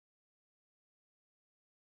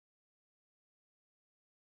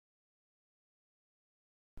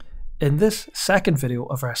in this second video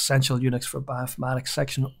of our Essential Unix for Bioinformatics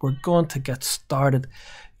section, we're going to get started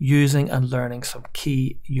using and learning some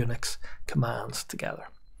key Unix commands together.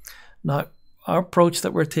 Now, our approach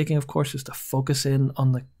that we're taking, of course, is to focus in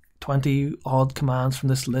on the 20 odd commands from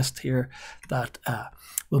this list here that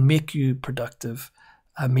will make you productive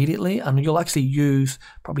immediately, and you'll actually use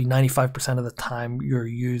probably 95% of the time you're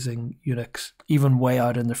using Unix, even way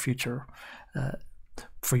out in the future,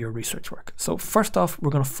 for your research work. So first off,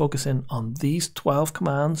 we're going to focus in on these 12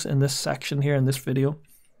 commands in this section here in this video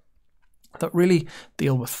that really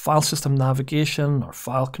deal with file system navigation or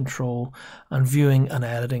file control and viewing and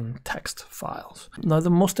editing text files. Now,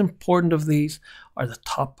 the most important of these are the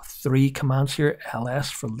top 3 commands here: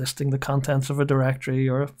 ls for listing the contents of a directory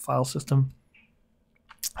or a file system,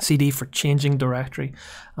 cd for changing directory,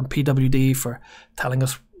 and pwd for telling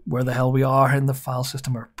us where the hell we are in the file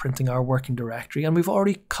system or printing our working directory. And we've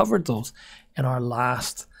already covered those in our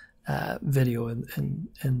last video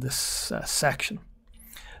in this section.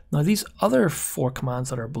 Now, these other 4 commands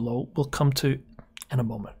that are below we'll come to in a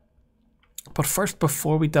moment. But first,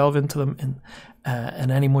 before we delve into them in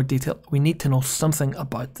any more detail, we need to know something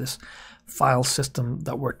about this file system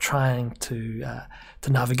that we're trying to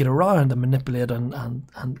navigate around and manipulate and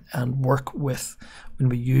work with when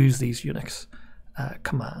we use these Unix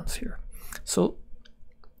commands here. So,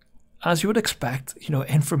 as you would expect,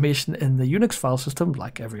 information in the Unix file system,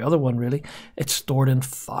 like every other one really, it's stored in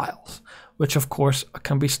files, which of course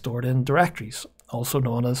can be stored in directories, also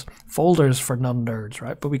known as folders for non-nerds,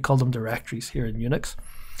 right? But we call them directories here in Unix.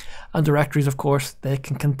 And directories, of course, they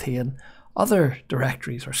can contain other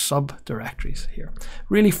directories or subdirectories here,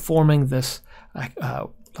 really forming this, like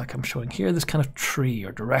I'm showing here, this kind of tree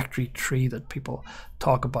or directory tree that people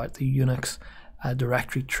talk about, the Unix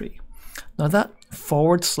directory tree. Now, that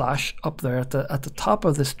 / up there at the top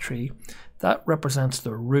of this tree, that represents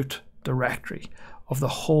the root directory of the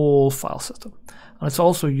whole file system. And it's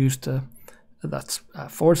also used to, that's /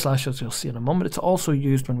 as you'll see in a moment, it's also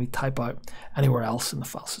used when we type out anywhere else in the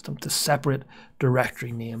file system to separate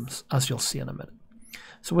directory names, as you'll see in a minute.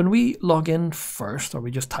 So when we log in first, or we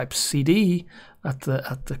just type cd at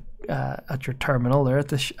your terminal there at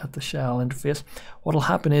the shell interface, what'll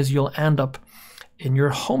happen is you'll end up in your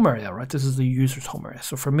home area, right? This is the user's home area.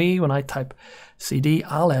 So for me, when I type cd,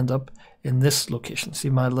 I'll end up in this location.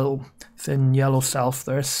 See my little thin yellow self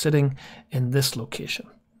there sitting in this location.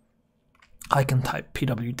 I can type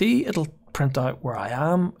pwd, it'll print out where I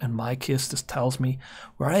am. In my case, this tells me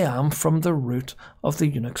where I am from the root of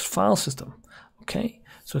the Unix file system. Okay,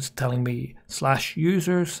 so it's telling me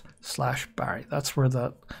 /users/Barry. That's where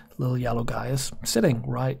that little yellow guy is sitting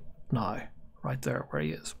right now, right there where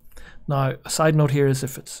he is. Now, a side note here is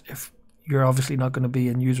if you're obviously not going to be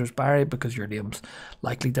in users Barry because your name's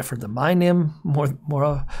likely different than my name, more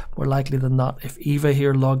likely than not, if Eva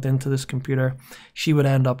here logged into this computer, she would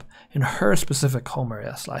end up in her specific home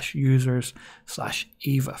area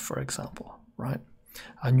 /users/Eva, for example, right?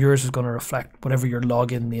 And yours is going to reflect whatever your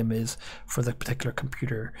login name is for the particular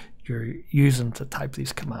computer you're using to type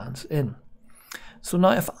these commands in. So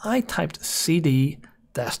now if I typed cd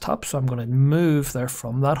desktop, so I'm going to move there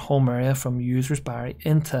from that home area from users Barry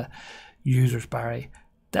into users Barry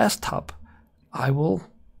desktop, I will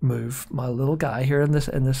move my little guy here in this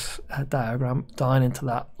diagram down into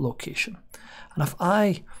that location. And if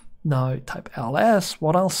I now type ls,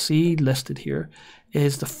 what I'll see listed here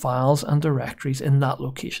is the files and directories in that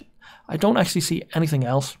location. I don't actually see anything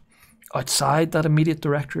else outside that immediate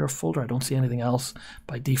directory or folder. I don't see anything else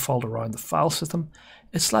by default around the file system.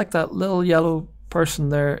 It's like that little yellow person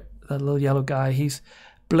there, that little yellow guy, he's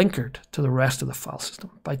blinkered to the rest of the file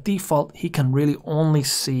system. By default, he can really only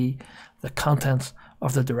see the contents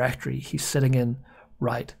of the directory he's sitting in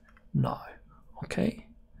right now. Okay,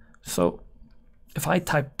 so if I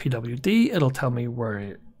type pwd, it'll tell me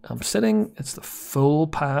where I'm sitting. It's the full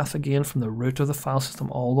path again from the root of the file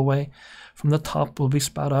system all the way from the top will be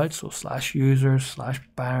spat out, so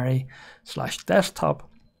 /users/Barry/desktop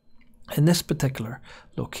in this particular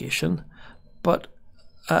location. But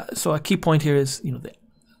so a key point here is,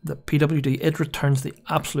 the pwd, it returns the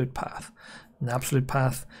absolute path. And the absolute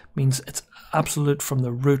path means it's absolute from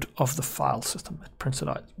the root of the file system. It prints it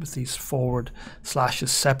out with these forward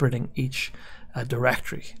slashes separating each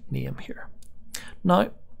directory name here.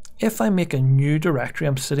 Now, if I make a new directory,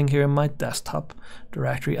 I'm sitting here in my desktop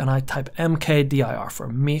directory, and I type mkdir for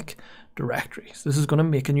make directory. So this is going to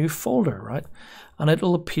make a new folder, right? And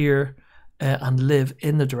it'll appear and live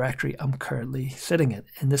in the directory I'm currently sitting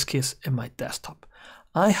in this case in my desktop.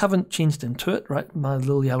 I haven't changed into it, right? My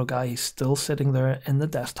little yellow guy is still sitting there in the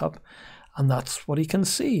desktop, and that's what he can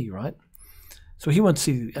see, right? So he won't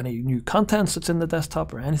see any new contents that's in the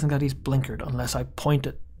desktop or anything that he's blinkered unless I point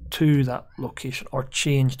it to that location or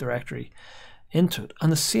change directory into it.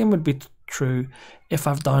 And the same would be true if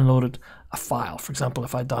I've downloaded a file. For example,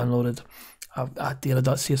 if I downloaded a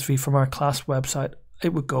data.csv from our class website,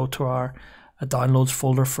 it would go to our downloads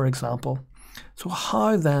folder, for example. So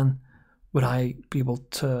how then would I be able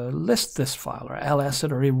to list this file or ls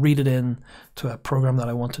it or read it in to a program that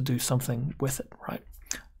I want to do something with it, right?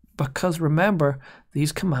 Because remember,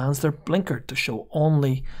 these commands, they're blinkered to show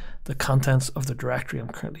only the contents of the directory I'm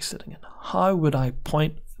currently sitting in. How would I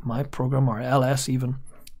point my program, or ls even,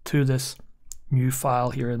 to this new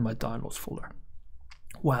file here in my downloads folder?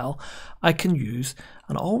 Well, I can use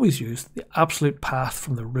and always use the absolute path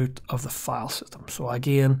from the root of the file system. So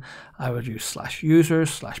again, I would use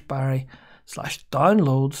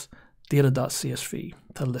 /users/barry/downloads data.csv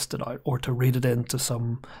to list it out or to read it into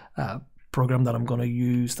some program that I'm going to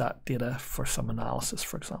use that data for some analysis,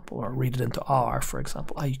 for example, or read it into R, for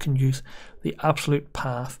example. You can use the absolute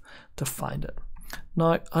path to find it.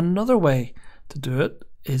 Now, another way to do it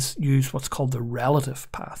is use what's called the relative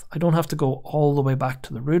path. I don't have to go all the way back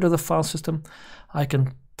to the root of the file system. I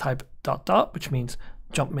can type ... which means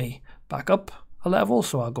jump me back up a level.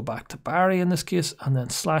 So I'll go back to Barry in this case, and then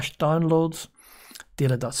 /downloads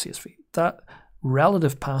data.csv. That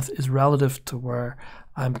relative path is relative to where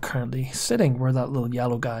I'm currently sitting, where that little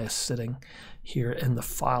yellow guy is sitting here in the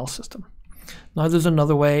file system. Now there's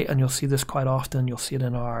another way, and you'll see this quite often. You'll see it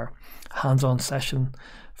in our hands-on session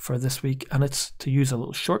for this week, and it's to use a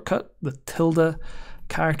little shortcut. The tilde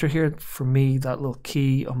character here, for me, that little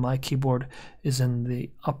key on my keyboard is in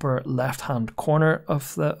the upper left-hand corner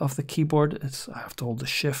of the keyboard. I have to hold the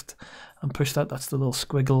shift and push that. That's the little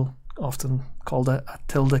squiggle, often called a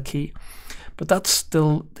tilde key. But that's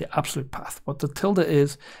still the absolute path. What the tilde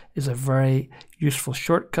is a very useful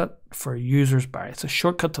shortcut for users Barry. It's a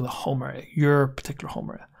shortcut to the home area, your particular home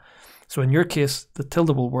area. So in your case, the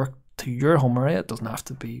tilde will work to your home area. It doesn't have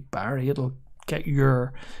to be Barry. It'll get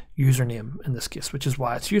your username in this case, which is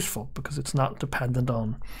why it's useful, because it's not dependent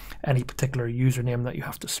on any particular username that you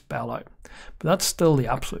have to spell out. But that's still the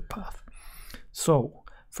absolute path. So,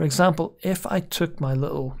 for example, if I took my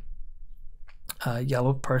little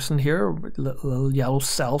yellow person here, little yellow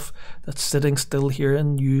self that's sitting still here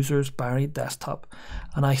in users Barry desktop,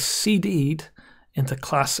 and I CD'd into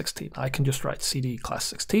class 16. I can just write cd class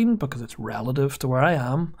 16 because it's relative to where I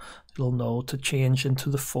am. It'll know to change into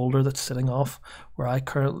the folder that's sitting off where I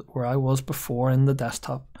was before in the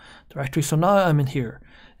desktop directory. So now I'm in here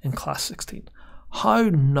in class 16. How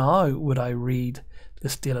now would I read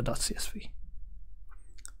this data.csv?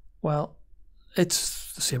 Well,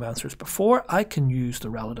 it's the same answer as before. I can use the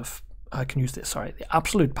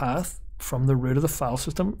absolute path from the root of the file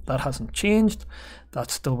system. That hasn't changed.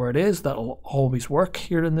 That's still where it is. That'll always work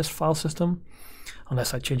here in this file system.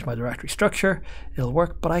 Unless I change my directory structure, it'll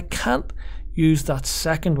work. But I can't use that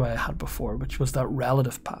second way I had before, which was that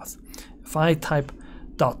relative path. If I type ...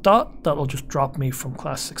 that'll just drop me from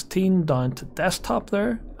class 16 down to desktop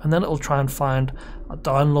there, and then it'll try and find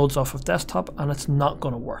downloads off of desktop, and it's not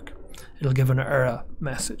going to work. It'll give an error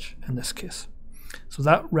message in this case. So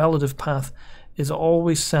that relative path is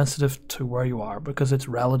always sensitive to where you are, because it's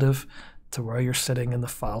relative to where you're sitting in the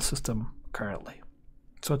file system currently.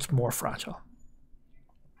 So it's more fragile.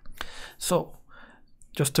 So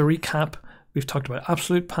just to recap, we've talked about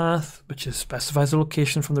absolute path, which specifies a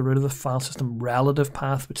location from the root of the file system, relative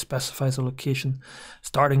path, which specifies a location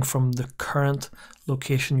starting from the current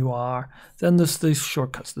location you are. Then there's these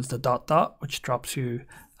shortcuts. There's the ... which drops you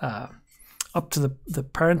up to the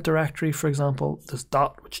parent directory, for example. There's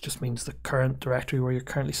dot, which just means the current directory where you're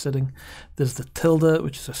currently sitting. There's the tilde,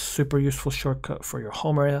 which is a super useful shortcut for your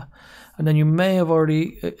home area. And then you may have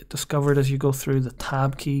already discovered as you go through the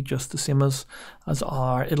tab key, just the same as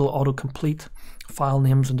R, it'll autocomplete file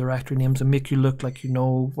names and directory names and make you look like you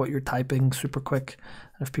know what you're typing super quick.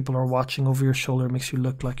 And if people are watching over your shoulder, it makes you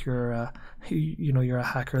look like you're you're a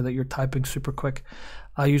hacker, that you're typing super quick.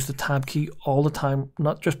 I use the tab key all the time,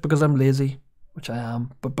 not just because I'm lazy, which I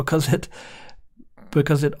am, but because it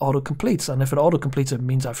autocompletes. And if it autocompletes, it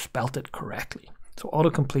means I've spelt it correctly. So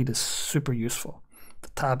autocomplete is super useful. The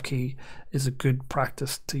tab key is a good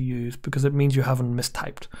practice to use because it means you haven't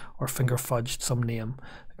mistyped or finger fudged some name.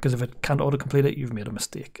 Because if it can't autocomplete it, you've made a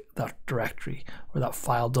mistake. That directory or that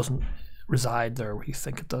file doesn't reside there where you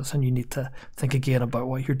think it does, and you need to think again about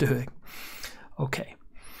what you're doing. Okay,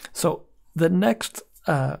 so the next,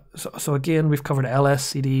 so again, we've covered ls,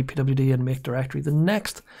 cd, pwd, and make directory. The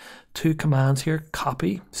next two commands here,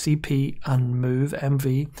 copy, CP, and move,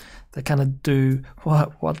 MV. They kind of do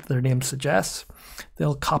what their name suggests.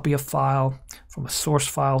 They'll copy a file from a source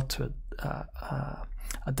file to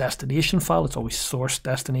a destination file. It's always source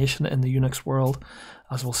destination in the Unix world,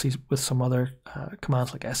 as we'll see with some other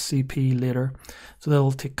commands like scp later. So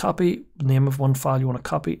they'll take copy, the name of one file you want to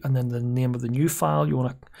copy, and then the name of the new file you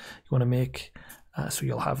want to make. So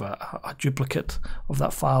you'll have a duplicate of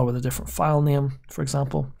that file with a different file name, for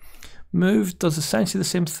example. Move does essentially the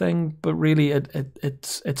same thing, but really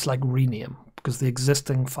it's like rename, because the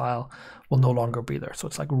existing file will no longer be there. So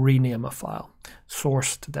it's like rename a file,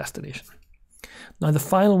 source to destination. Now the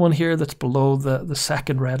final one here that's below the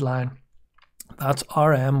second red line, that's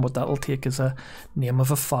RM. What that will take is a name of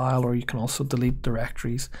a file, or you can also delete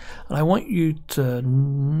directories. And I want you to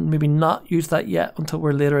maybe not use that yet until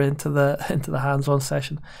we're later into the hands-on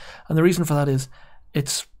session. And the reason for that is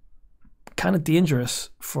it's kind of dangerous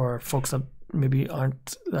for folks that maybe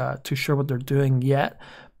aren't too sure what they're doing yet,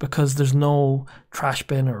 because there's no trash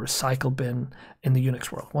bin or recycle bin in the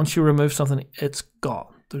Unix world. Once you remove something, it's gone.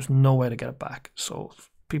 There's no way to get it back. So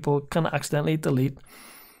people kind of accidentally delete,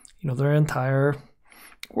 their entire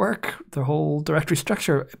work, their whole directory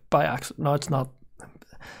structure by accident. Now, it's not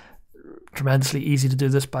tremendously easy to do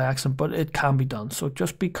this by accident, but it can be done. So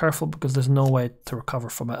just be careful, because there's no way to recover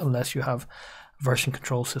from it unless you have a version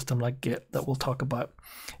control system like Git that we'll talk about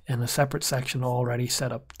in a separate section already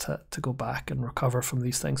set up to go back and recover from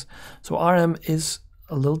these things. So RM is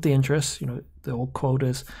a little dangerous. The old quote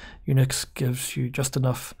is, Unix gives you just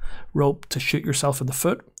enough rope to shoot yourself in the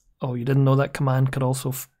foot. Oh, you didn't know that command could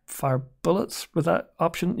also fire bullets with that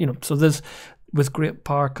option? So there's, with great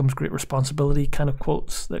power comes great responsibility kind of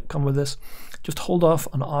quotes that come with this. Just hold off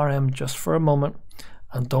on RM just for a moment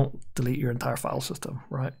and don't delete your entire file system,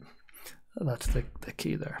 right? That's the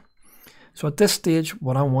key there. So at this stage,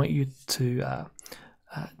 what I want you to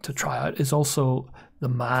try out is also the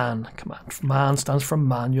man command. Man stands for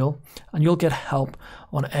manual, and you'll get help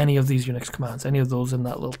on any of these Unix commands, any of those in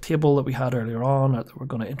that little table that we had earlier on, or that we're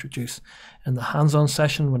going to introduce in the hands-on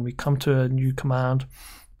session when we come to a new command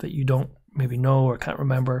that you don't maybe know or can't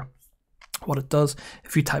remember what it does.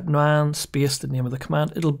 If you type man space the name of the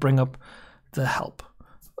command, it'll bring up the help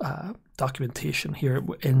documentation here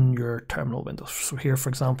in your terminal window. So here, for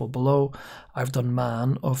example, below, I've done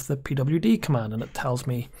man of the pwd command, and it tells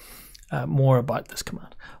me more about this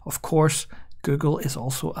command. Of course, Google is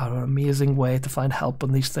also an amazing way to find help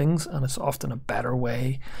on these things, and it's often a better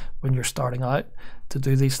way when you're starting out to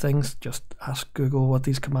do these things. Just ask Google what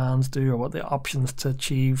these commands do, or what the options to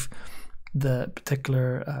achieve the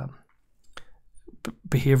particular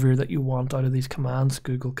behavior that you want out of these commands.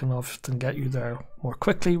 Google can often get you there more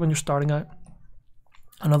quickly when you're starting out.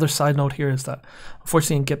 Another side note here is that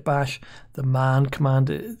unfortunately in Git Bash, the man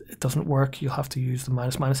command, it doesn't work. You'll have to use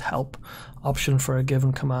the - help option for a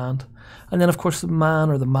given command. And then of course the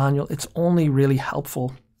man or the manual, it's only really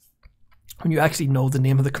helpful when you actually know the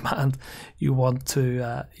name of the command you want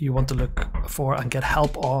to look for and get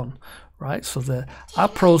help on, right? So the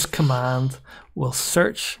appros command will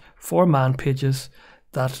search for man pages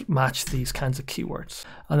that match these kinds of keywords.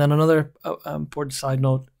 And then another important side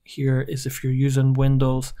note here is if you're using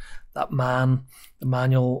Windows, that the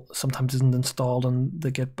manual sometimes isn't installed on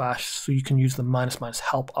the Git Bash, so you can use the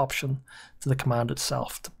 - help option to the command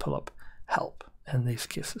itself to pull up help in these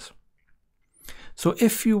cases. So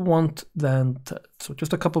if you want then so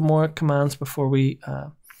just a couple more commands before we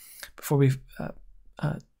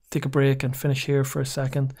take a break and finish here for a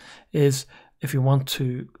second, is if you want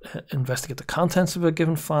to investigate the contents of a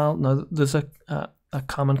given file. Now there's a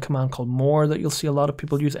common command called more that you'll see a lot of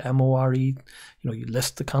people use, more. You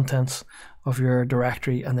list the contents of your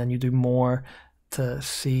directory, and then you do more to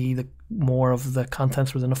see more of the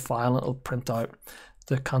contents within a file, and it'll print out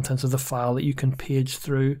the contents of the file that you can page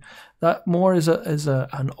through. That more is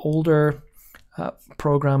an older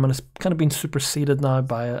program, and it's kind of been superseded now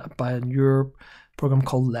by a newer program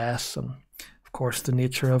called less. And of course, the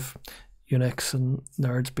nature of Unix and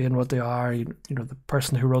nerds being what they are, the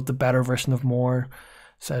person who wrote the better version of more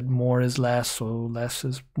said more is less, so less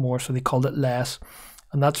is more, so they called it less.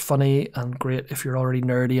 And that's funny and great if you're already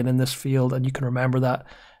nerdy and in this field and you can remember that.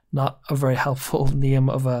 Not a very helpful name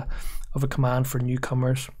of a command for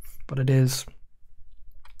newcomers, but it is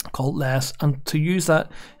called less. And to use that,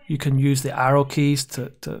 you can use the arrow keys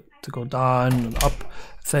to go down and up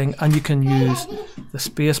thing, and you can use the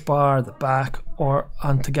space bar, the back,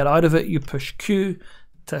 and to get out of it you push Q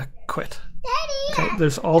to quit. Daddy, okay,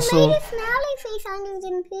 there's also a smiley face on the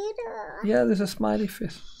computer. Yeah, there's a smiley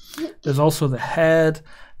face. There's also the head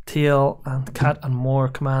tail, and cat and more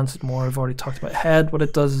commands. More I've already talked about. Head, what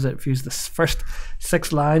it does is it views the first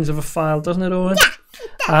 6 lines of a file, doesn't it, Owen?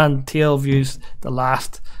 And tail views the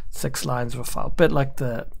last 6 lines of a file, a bit like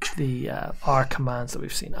the R commands that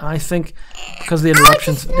we've seen. And I think because of the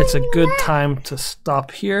interruptions, it's a good time to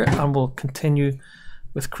stop here, and we'll continue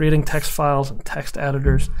with creating text files and text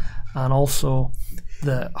editors, and also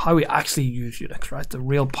how we actually use Unix, right? The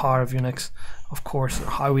real power of Unix, of course,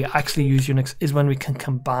 how we actually use Unix is when we can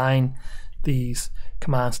combine these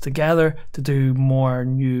commands together to do more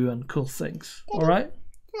new and cool things. All right?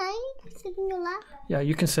 Can I sit in your lap? Yeah,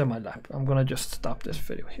 you can sit in my lap. I'm going to just stop this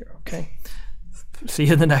video here, okay? See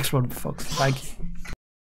you in the next one, folks. Thank you.